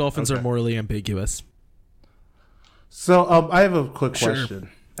 These dolphins are morally ambiguous. So, I have a quick Sure. question.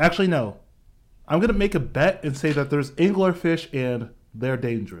 Actually, no. I'm going to make a bet and say that there's anglerfish and they're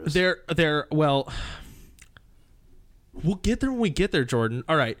dangerous. Well, we'll get there when we get there, Jordan.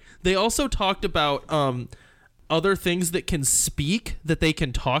 All right. They also talked about other things that can speak, that they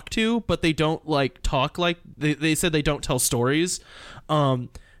can talk to, but they don't, like, talk like... They said they don't tell stories,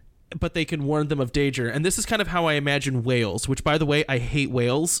 but they can warn them of danger. And this is kind of how I imagine whales, which, by the way, I hate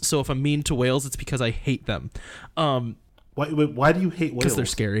whales. So if I'm mean to whales, it's because I hate them. Why do you hate whales? Because they're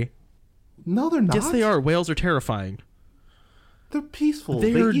scary. No, they're not. Yes, they are. Whales are terrifying. They're peaceful.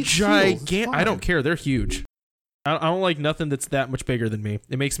 They're they eat seals. It's gigantic. I don't fine. care. They're huge. I don't like nothing that's that much bigger than me.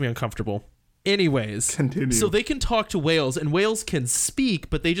 It makes me uncomfortable. Anyways, Continue. So they can talk to whales, and whales can speak,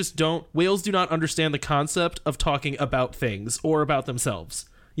 but they just don't. Whales do not understand the concept of talking about things or about themselves.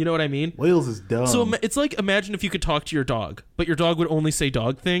 You know what I mean? Whales is dumb. So it's like, imagine if you could talk to your dog, but your dog would only say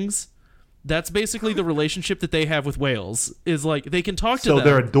dog things. That's basically the relationship that they have with whales, is like they can talk to them. So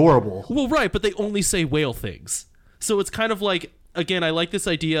they're adorable. Well, right, but they only say whale things. So it's kind of like, again, I like this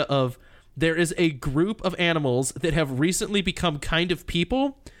idea of there is a group of animals that have recently become kind of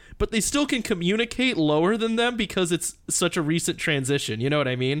people, but they still can communicate lower than them because it's such a recent transition. You know what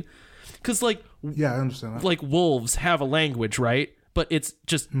I mean? Because, like, Yeah, I understand that. like wolves have a language, right? But it's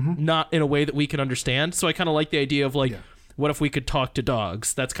just not in a way that we can understand. So I kind of like the idea of, like, what if we could talk to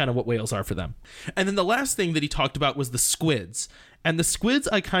dogs? That's kind of what whales are for them. And then the last thing that he talked about was the squids. And the squids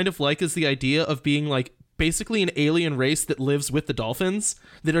I kind of like is the idea of being, like, basically an alien race that lives with the dolphins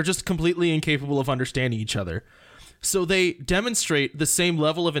that are just completely incapable of understanding each other. So they demonstrate the same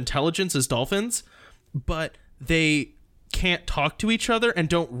level of intelligence as dolphins, but they can't talk to each other and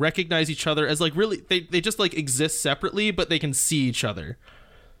don't recognize each other as, like, really, they just, like, exist separately, but they can see each other.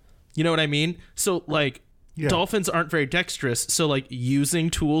 You know what I mean? So, like, dolphins aren't very dexterous, so, like, using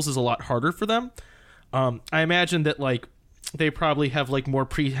tools is a lot harder for them. I imagine that, like, they probably have, like, more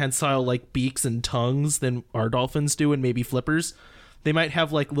prehensile, like, beaks and tongues than our dolphins do, and maybe flippers. They might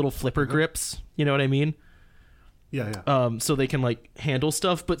have, like, little flipper grips. You know what I mean? Yeah. So they can, like, handle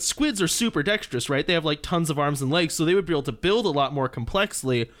stuff. But squids are super dexterous, right? They have, like, tons of arms and legs, so they would be able to build a lot more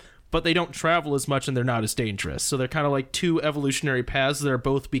complexly, but they don't travel as much and they're not as dangerous. So they're kind of like two evolutionary paths that are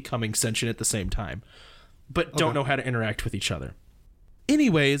both becoming sentient at the same time, but don't know how to interact with each other.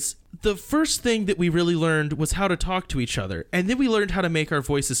 Anyways, the first thing that we really learned was how to talk to each other, and then we learned how to make our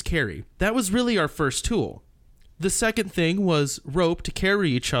voices carry. That was really our first tool. The second thing was rope to carry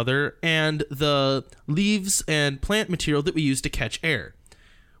each other and the leaves and plant material that we use to catch air.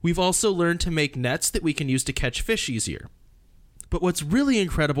 We've also learned to make nets that we can use to catch fish easier. But what's really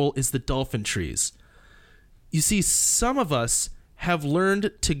incredible is the dolphin trees. You see, some of us have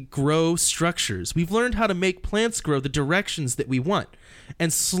learned to grow structures. We've learned how to make plants grow the directions that we want.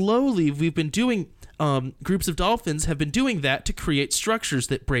 And slowly we've been doing, groups of dolphins have been doing that to create structures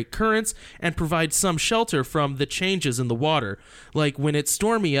that break currents and provide some shelter from the changes in the water. Like when it's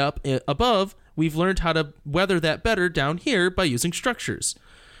stormy up above, we've learned how to weather that better down here by using structures.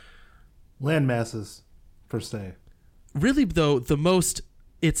 Land masses, per se. Really, though,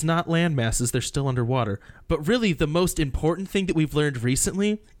 it's not land masses, they're still underwater. But really, the most important thing that we've learned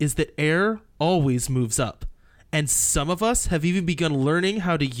recently is that air always moves up. And some of us have even begun learning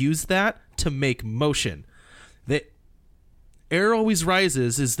how to use that to make motion. That air always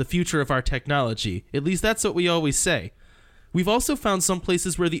rises is the future of our technology. At least that's what we always say. We've also found some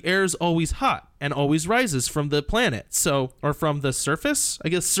places where the air is always hot and always rises from the planet. Or from the surface? I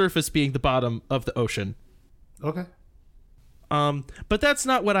guess surface being the bottom of the ocean. Okay. But that's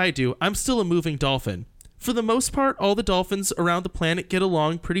not what I do. I'm still a moving dolphin. For the most part, all the dolphins around the planet get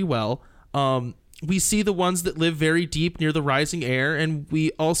along pretty well. We see the ones that live very deep near the rising air, and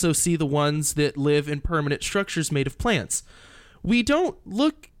we also see the ones that live in permanent structures made of plants. We don't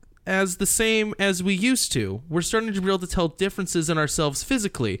look as the same as we used to. We're starting to be able to tell differences in ourselves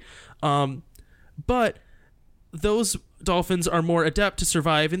physically. But those dolphins are more adept to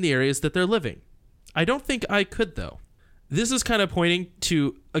survive in the areas that they're living. I don't think I could, though. This is kind of pointing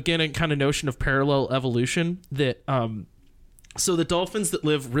to, again, a kind of notion of parallel evolution that, so the dolphins that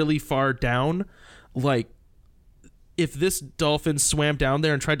live really far down, like, if this dolphin swam down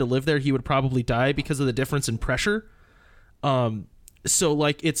there and tried to live there, he would probably die because of the difference in pressure. So,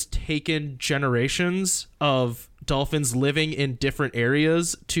 like, it's taken generations of dolphins living in different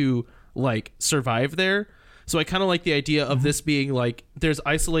areas to, like, survive there. So I kind of like the idea of this being like there's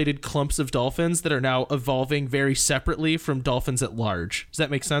isolated clumps of dolphins that are now evolving very separately from dolphins at large. Does that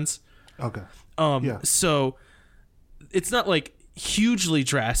make sense? Okay. Yeah. So it's not like hugely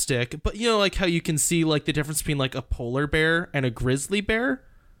drastic, but you know, like how you can see like the difference between like a polar bear and a grizzly bear,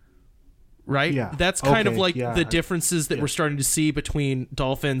 right? Yeah. That's kind of like the differences that we're starting to see between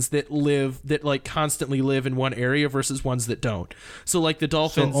dolphins that like constantly live in one area versus ones that don't. So like the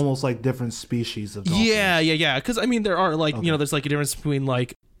dolphins, so almost like different species of dolphins. Yeah. Because I mean, there are like you know, there's like a difference between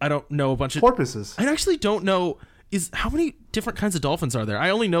like I don't know a bunch of porpoises. I actually don't know how many different kinds of dolphins are there. I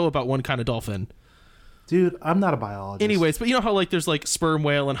only know about one kind of dolphin. Dude, I'm not a biologist. Anyways, but you know how like there's like sperm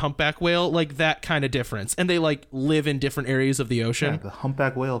whale and humpback whale, like that kind of difference, and they like live in different areas of the ocean. Yeah, the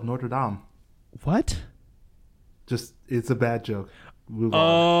humpback whale of Notre Dame. What? Just, it's a bad joke. Move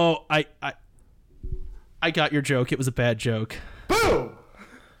on. I got your joke. It was a bad joke. Boom!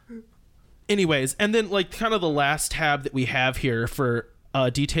 Anyways, and then like kind of the last tab that we have here for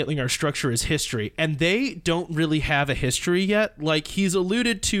detailing our structure is history. And they don't really have a history yet. Like he's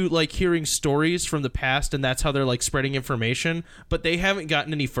alluded to like hearing stories from the past and that's how they're like spreading information. But they haven't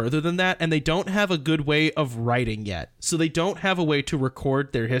gotten any further than that. And they don't have a good way of writing yet. So they don't have a way to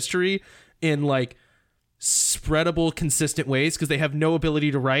record their history in like spreadable, consistent ways because they have no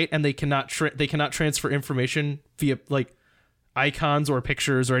ability to write and they cannot transfer information via like icons or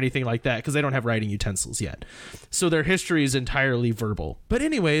pictures or anything like that because they don't have writing utensils yet. So their history is entirely verbal. But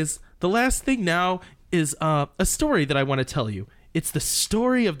anyways, the last thing now is a story that I want to tell you. It's the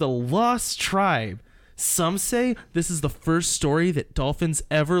story of the Lost Tribe. Some say this is the first story that dolphins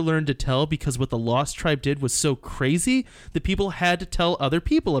ever learned to tell because what the Lost Tribe did was so crazy that people had to tell other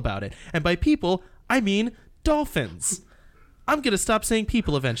people about it. And by people, I mean dolphins. I'm going to stop saying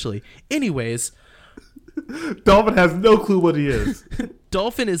people eventually. Anyways. Dolphin has no clue what he is.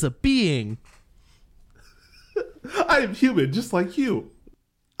 Dolphin is a being. I am human, just like you.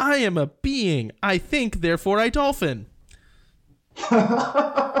 I am a being. I think, therefore I dolphin.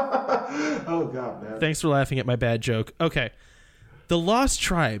 Oh, God, man. Thanks for laughing at my bad joke. Okay. The Lost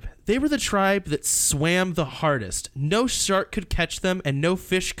Tribe. They were the tribe that swam the hardest. No shark could catch them, and no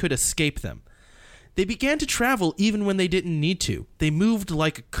fish could escape them. They began to travel even when they didn't need to. They moved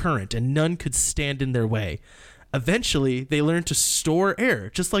like a current, and none could stand in their way. Eventually, they learned to store air,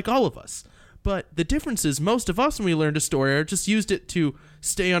 just like all of us. But the difference is most of us, when we learned to store air, just used it to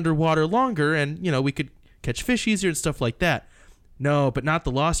stay underwater longer, and, you know, we could catch fish easier and stuff like that. No, but not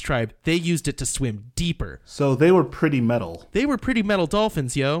the Lost Tribe. They used it to swim deeper. So they were pretty metal. They were pretty metal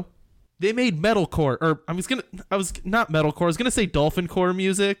dolphins, yo. They made metalcore, or I was not metalcore. I was gonna say dolphin core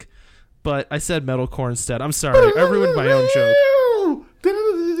music, but I said metalcore instead. I'm sorry, I ruined my own joke.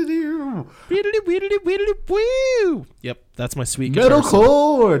 Woo! Yep, that's my sweet guitar Metal solo.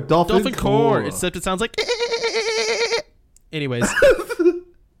 core, dolphin core, except it sounds like. Anyways,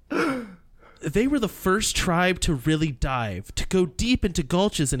 they were the first tribe to really dive, to go deep into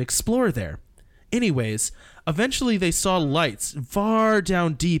gulches and explore there. Anyways, eventually they saw lights far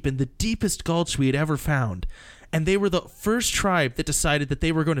down deep in the deepest gulch we had ever found. And they were the first tribe that decided that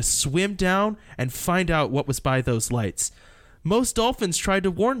they were going to swim down and find out what was by those lights. Most dolphins tried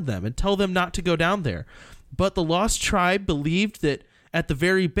to warn them and tell them not to go down there, but the lost tribe believed that at the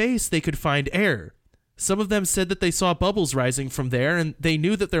very base they could find air. Some of them said that they saw bubbles rising from there, and they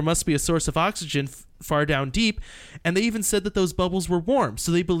knew that there must be a source of oxygen far down deep, and they even said that those bubbles were warm,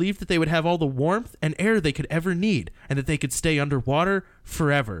 so they believed that they would have all the warmth and air they could ever need, and that they could stay underwater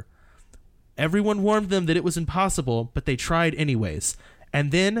forever. Everyone warned them that it was impossible, but they tried anyways,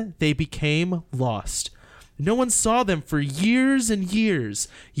 and then they became lost. No one saw them for years and years.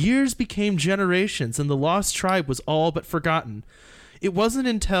 Years became generations, and the lost tribe was all but forgotten. It wasn't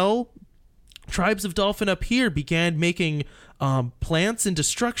until tribes of dolphin up here began making plants into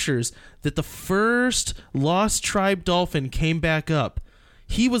structures that the first lost tribe dolphin came back up.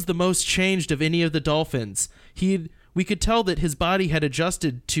 He was the most changed of any of the dolphins. We could tell that his body had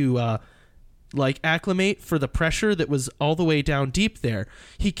adjusted to acclimate for the pressure that was all the way down deep there.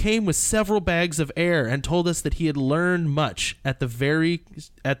 He came with several bags of air and told us that he had learned much at the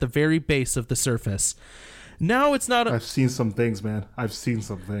very base of the surface. Now it's not. I've seen some things, man. I've seen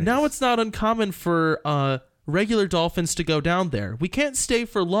some things. Now it's not uncommon for regular dolphins to go down there. We can't stay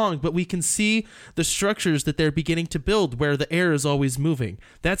for long, but we can see the structures that they're beginning to build where the air is always moving.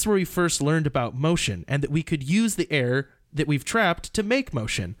 That's where we first learned about motion, and that we could use the air that we've trapped to make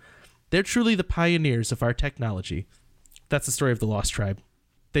motion. They're truly the pioneers of our technology. That's the story of the Lost Tribe.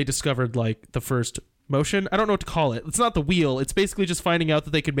 They discovered, the first motion. I don't know what to call it. It's not the wheel. It's basically just finding out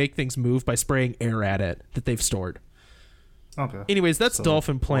that they could make things move by spraying air at it that they've stored. Okay. Anyways, that's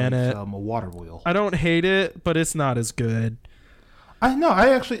Dolphin Planet. A water wheel. I don't hate it, but it's not as good. I know.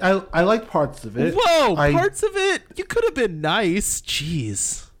 I like parts of it. Whoa! Parts of it? You could have been nice.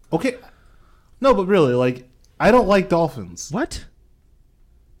 Jeez. Okay. No, but really, I don't like dolphins. What?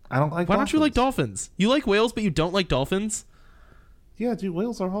 I don't like Why dolphins. don't you like dolphins? You like whales, but you don't like dolphins? Yeah, dude,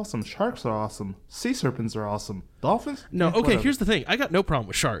 whales are awesome. Sharks are awesome. Sea serpents are awesome. Dolphins? No, Yeah, okay, whatever. here's the thing. I got no problem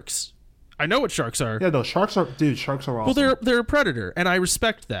with sharks. I know what sharks are. Yeah, no, sharks are awesome. Well, they're a predator, and I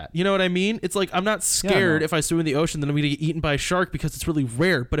respect that. You know what I mean? It's like I'm not scared if I swim in the ocean that I'm going to get eaten by a shark because it's really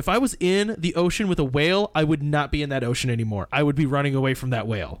rare. But if I was in the ocean with a whale, I would not be in that ocean anymore. I would be running away from that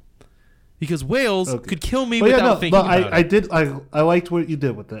whale. Because whales could kill me without thinking about it. I liked what you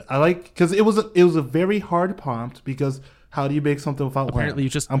did with it. Because it was a very hard prompt. Because how do you make something without Apparently land? you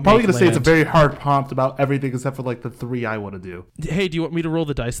just I'm probably make gonna say it's a land. very hard prompt about everything except for the 3 I want to do. Hey, do you want me to roll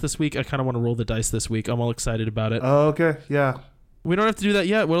the dice this week? I kind of want to roll the dice this week. I'm all excited about it. Okay, yeah. We don't have to do that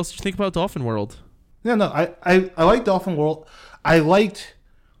yet. What else did you think about Dolphin World? Yeah, no, I like Dolphin World. I liked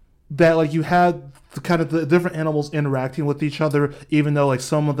that you had the different animals interacting with each other, even though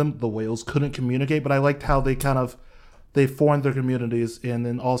some of them, the whales, couldn't communicate. But I liked how they formed their communities and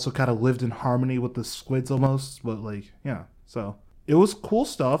then also lived in harmony with the squids almost. But yeah, so it was cool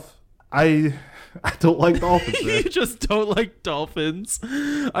stuff. I don't like dolphins. You just don't like dolphins.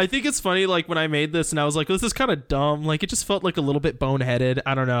 I think it's funny, when I made this and I was like, this is kind of dumb. It just felt a little bit boneheaded.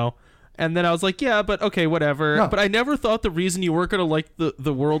 I don't know. And then I was like, yeah, but okay, whatever. No. But I never thought the reason you weren't going to like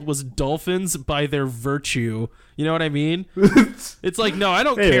the world was dolphins by their virtue. You know what I mean? It's no, I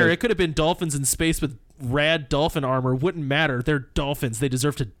don't care. It could have been dolphins in space with rad dolphin armor. Wouldn't matter. They're dolphins. They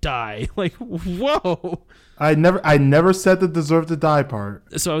deserve to die. Whoa. I never said the deserve to die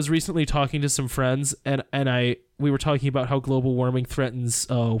part. So I was recently talking to some friends, and we were talking about how global warming threatens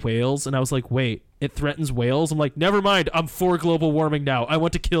whales, and I was like, wait, it threatens whales? I'm like, never mind, I'm for global warming now. I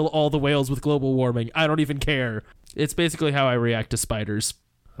want to kill all the whales with global warming. I don't even care. It's basically how I react to spiders.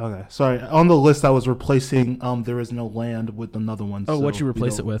 Okay, sorry. On the list, I was replacing There Is No Land with another one. Oh, what'd you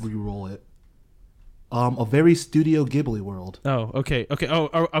replace it with? Re-roll it. A very Studio Ghibli world. Oh, okay.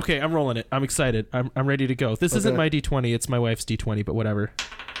 Oh, okay. I'm rolling it. I'm excited. I'm ready to go. This isn't my D20. It's my wife's D20, but whatever.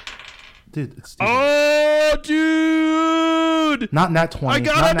 Dude, it's oh, dude! Not nat 20. I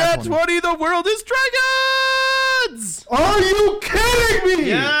got a nat 20. The world is dragons! Are you kidding me?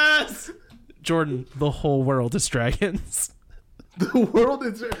 Yes! Jordan, the whole world is dragons. The world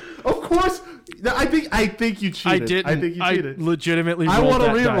is... Of course... I think you cheated. I think you cheated. I legitimately rolled want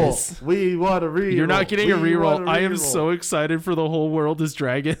that a reroll. Dice. We want a reroll. You're not getting a reroll. I am so excited for the whole world is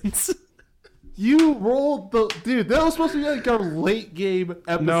dragons. You rolled the... Dude, that was supposed to be our late game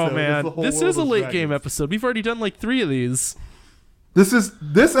episode. No, man. This is a late game episode. We've already done 3 of these.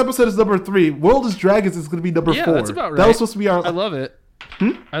 This episode is number 3. World is Dragons is going to be number 4. Yeah, that's about right. That was supposed to be our. I love it.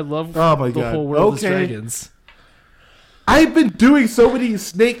 I love Oh my the God. whole World is Okay. Dragons. I've been doing so many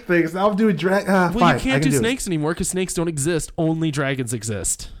snake things. Now I'm doing drag. Well, Fine, you can't I can do it. snakes anymore because snakes don't exist. Only dragons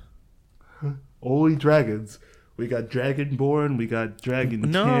exist. Only dragons. We got Dragonborn. We got Dragonkin.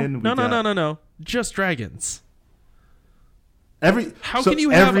 No. Just dragons. How can you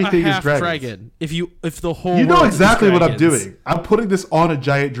have a everything half is dragons. dragon if the whole You know world exactly is what I'm dragons? doing. I'm putting this on a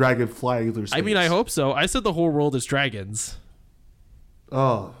giant dragon flying through space. I mean, I hope so. I said the whole world is dragons.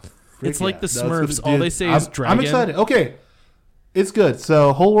 Oh, It's like the No, Smurfs. it's All they say is dragon. I'm excited. Okay, it's good.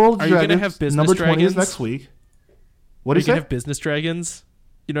 So, whole world Are is you dragons. gonna have business Number 20 is dragons? next week. What Are do you you gonna say? have business dragons?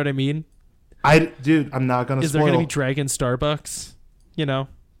 You know what I mean? Dude, I'm not gonna. Is there gonna be dragon Starbucks? You know,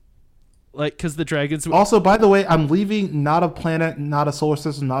 like because the dragons. Also, by the way, I'm leaving not a planet, not a solar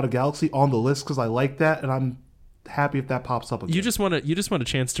system, not a galaxy on the list because I like that, and I'm happy if that pops up again. You just want a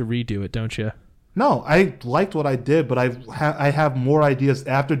chance to redo it, don't you? No, I liked what I did, but I have more ideas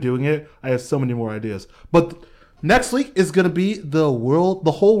after doing it. I have so many more ideas. But next week is going to be the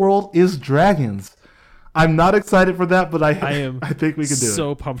whole world is dragons. I'm not excited for that, but I am. I think we can do it.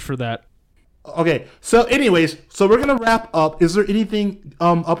 So pumped for that. Okay, so anyways, so we're going to wrap up. Is there anything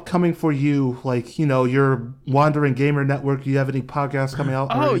upcoming for you, like, your Wandering Gamer Network? Do you have any podcasts coming out?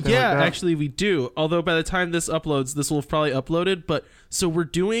 Oh, anything yeah, like that? actually we do. Although by the time this uploads, this will have probably uploaded. But so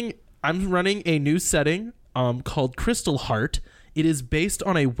I'm running a new setting called Crystal Heart. It is based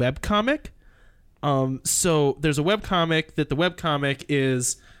on a webcomic. So there's a webcomic that the webcomic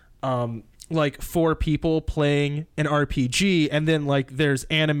is like 4 people playing an RPG, and then like there's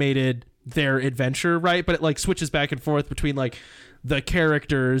animated their adventure, right? But it like switches back and forth between like the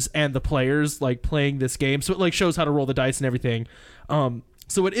characters and the players like playing this game. So it like shows how to roll the dice and everything.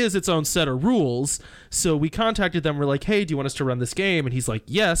 So it is its own set of rules. So we contacted them. We're like, hey, do you want us to run this game? And he's like,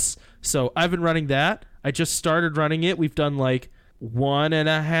 yes. So I've been running that. I just started running it. We've done like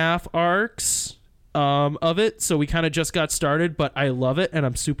 1.5 arcs of it. So we kind of just got started, but I love it and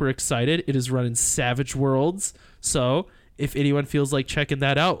I'm super excited. It is run in Savage Worlds. So if anyone feels like checking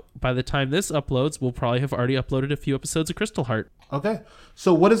that out, by the time this uploads, we'll probably have already uploaded a few episodes of Crystal Heart. Okay.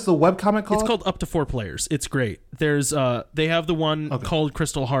 So what is the webcomic called? It's called Up to 4 Players. It's great. There's they have the one called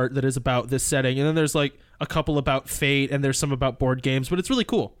Crystal Heart that is about this setting, and then there's like a couple about Fate, and there's some about board games, but it's really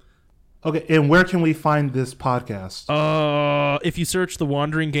cool. Okay, and where can we find this podcast? If you search the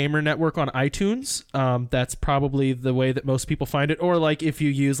Wandering Gamer Network on iTunes, that's probably the way that most people find it. Or like if you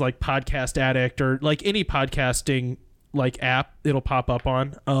use like Podcast Addict or like any podcasting like app, it'll pop up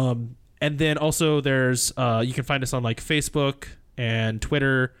on. And then also there's you can find us on like Facebook and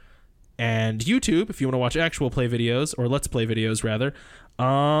Twitter and YouTube if you want to watch actual play videos or let's play videos rather.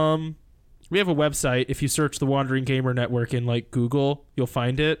 We have a website. If you search the Wandering Gamer Network in like Google, you'll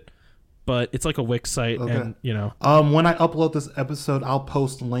find it. But it's like a Wix site, and when I upload this episode, I'll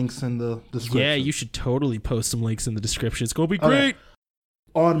post links in the description. Yeah, you should totally post some links in the description. It's gonna be great.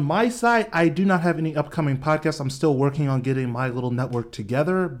 On my side, I do not have any upcoming podcasts. I'm still working on getting my little network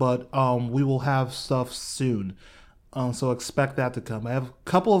together, but we will have stuff soon. So expect that to come. I have a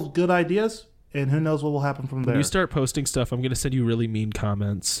couple of good ideas, and who knows what will happen from there. When you start posting stuff, I'm gonna send you really mean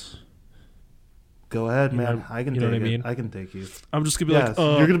comments. Go ahead, man. I can take what I mean? it. I can take you. I'm just gonna be like,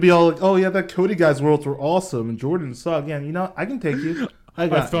 you're gonna be all like, "Oh yeah, that Cody guy's worlds were awesome," and Jordan sucked. Yeah, I can take you.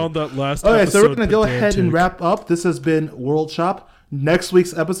 I found that last. Okay, so we're episode gonna go pedantic. ahead and wrap up. This has been World Shop. Next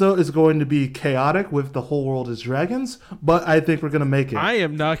week's episode is going to be chaotic with the whole world is dragons, but I think we're gonna make it. I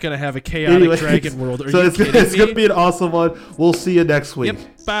am not gonna have a chaotic dragon world. Are you kidding me? It's gonna be an awesome one. We'll see you next week.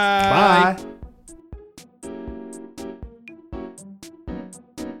 Yep. Bye. Bye.